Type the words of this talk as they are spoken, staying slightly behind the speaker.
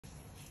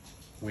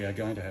we are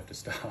going to have to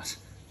start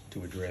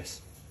to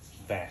address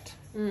that,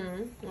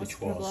 What's which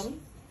the was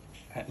problem?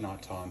 at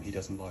night time he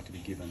doesn't like to be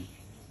given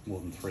more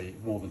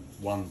than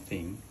one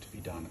thing to be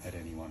done at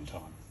any one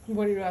time.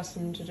 What did you ask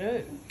him to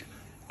do?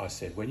 I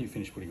said, when you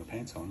finish putting your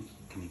pants on,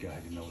 can you go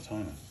have your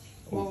melatonin?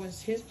 What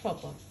was his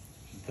problem?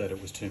 That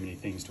it was too many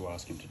things to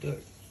ask him to do.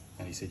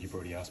 And he said, you've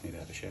already asked me to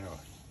have a shower.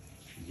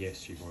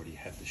 Yes, you've already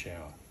had the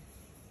shower.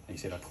 And he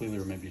said, I clearly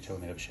remember you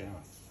telling me to have a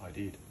shower. I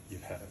did.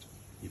 You've had it.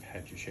 You've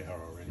had your shower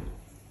already.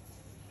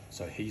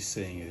 So he's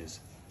seeing it as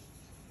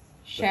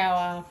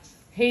Shower.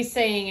 He's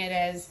seeing it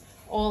as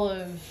all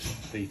of...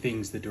 the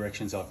things, the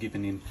directions I've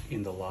given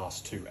in the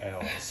last 2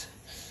 hours.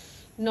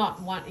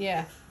 Not one,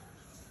 yeah.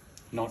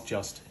 Not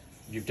just,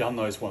 you've done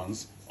those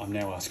ones, I'm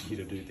now asking you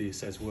to do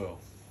this as well.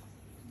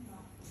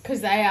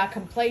 Because they are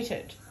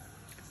completed.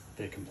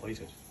 They're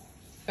completed.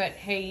 But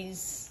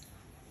he's...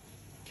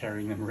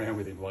 Carrying them around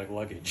with him like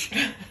luggage.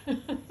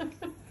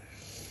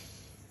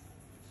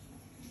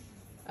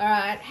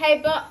 Alright,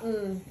 hey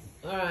Button.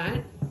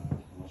 Alright.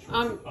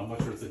 I'm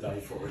not sure it's a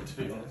day for it, to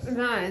be honest.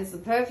 No, it's the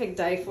perfect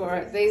day for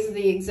it. These are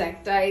the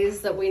exact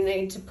days that we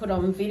need to put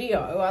on video.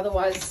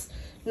 Otherwise,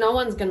 no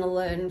one's going to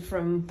learn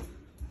from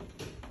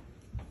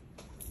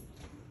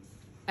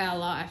our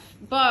life.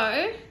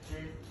 Beau,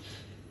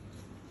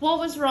 what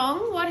was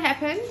wrong? What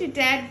happened? Did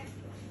Dad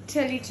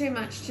tell you too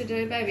much to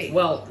do, baby?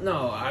 Well,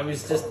 no, I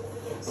was just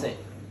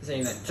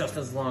saying that just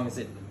as long as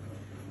it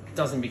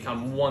doesn't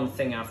become one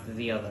thing after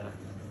the other.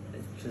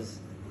 It just...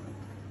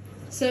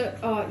 So,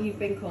 oh, you've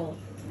been called.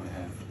 I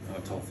have. I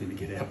told Finn to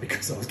get out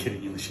because I was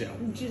getting in the shower.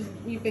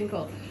 You've been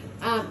called.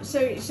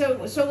 So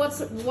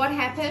what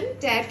happened?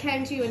 Dad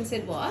came to you and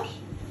said what?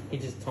 He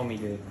just told me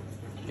to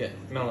get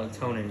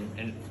melatonin,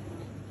 and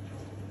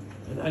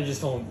I just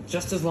told him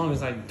just as long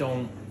as I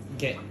don't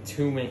do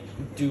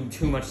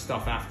too much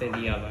stuff after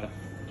the other.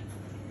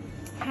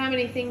 How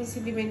many things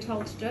have you been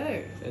told to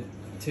do?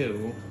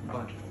 2,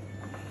 but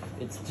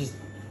it's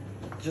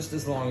just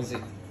as long as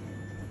it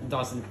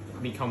doesn't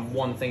become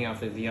one thing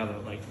after the other.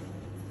 Like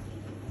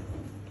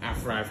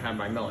after I've had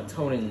my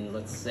melatonin,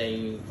 let's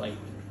say, like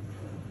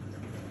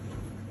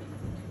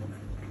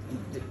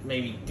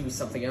maybe do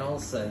something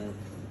else, and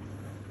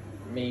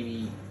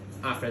maybe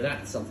after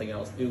that something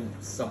else, do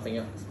something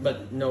else.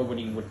 But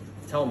nobody would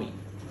tell me.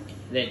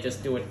 They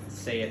just do it,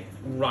 say it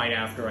right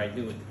after I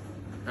do it,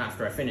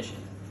 after I finish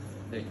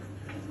it.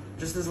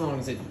 Just as long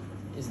as it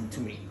isn't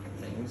too many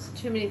things.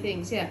 Too many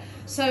things, yeah.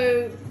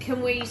 So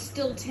can we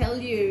still tell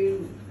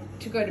you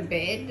to go to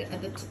bed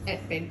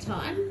at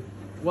bedtime?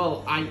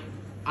 Well,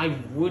 I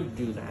would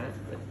do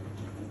that, but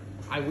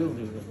I will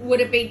do it. Would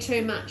it be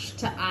too much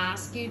to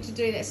ask you to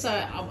do that? So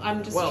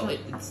I'm just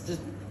it's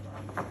just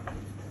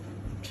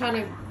trying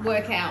to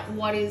work out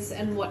what is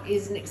and what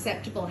isn't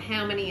acceptable.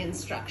 How many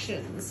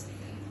instructions?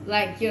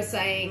 Like you're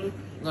saying,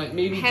 like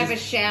maybe have a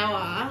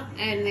shower,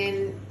 and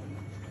then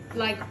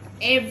like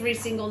every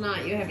single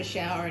night you have a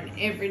shower, and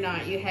every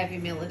night you have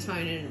your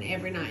melatonin, and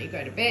every night you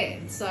go to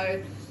bed.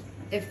 So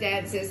if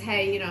Dad says,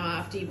 hey,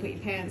 after you put your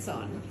pants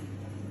on,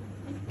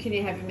 can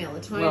you have your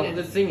melatonin? Well,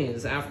 the thing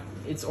is,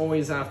 it's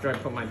always after I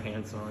put my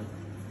pants on.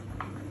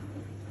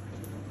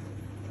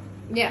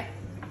 Yeah.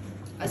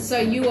 So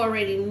you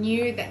already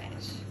knew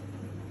that.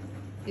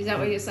 Is that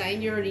what you're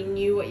saying? You already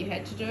knew what you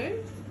had to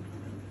do?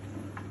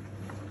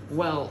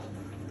 Well,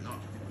 not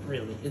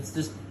really. It's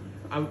just,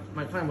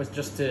 my plan was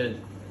just to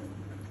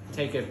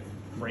take a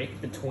break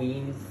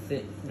between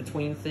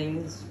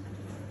things.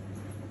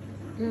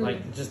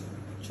 Like, just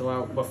chill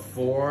out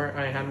before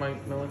I had my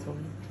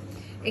melatonin.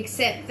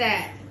 Except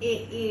that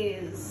it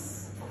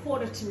is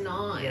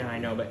 9:15. Yeah, I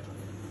know, but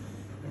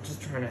I'm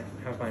just trying to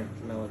have my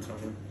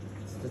melatonin.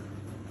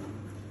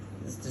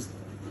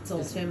 It's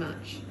all too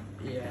much.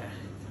 Yeah.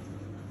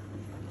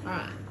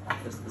 Alright.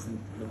 This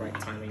isn't the right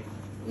timing.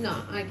 No,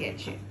 I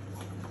get you.